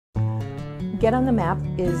Get on the Map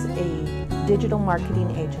is a digital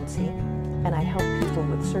marketing agency, and I help people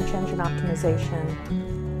with search engine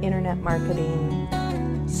optimization, internet marketing,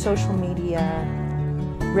 social media,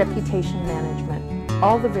 reputation management,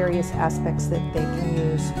 all the various aspects that they can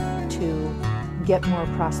use to get more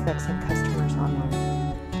prospects and customers online.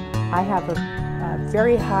 I have a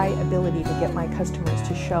very high ability to get my customers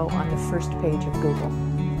to show on the first page of Google.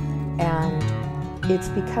 And it's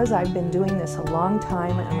because I've been doing this a long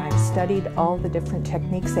time and I've studied all the different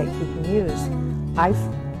techniques that you can use. I've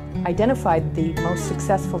identified the most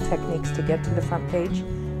successful techniques to get to the front page,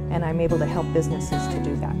 and I'm able to help businesses to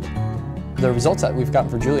do that. The results that we've gotten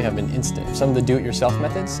for Julie have been instant. Some of the do-it-yourself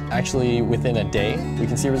methods, actually within a day we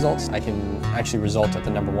can see results. I can actually result at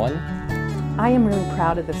the #1. I am really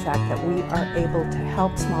proud of the fact that we are able to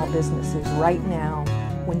help small businesses right now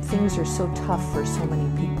when things are so tough for so many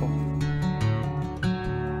people.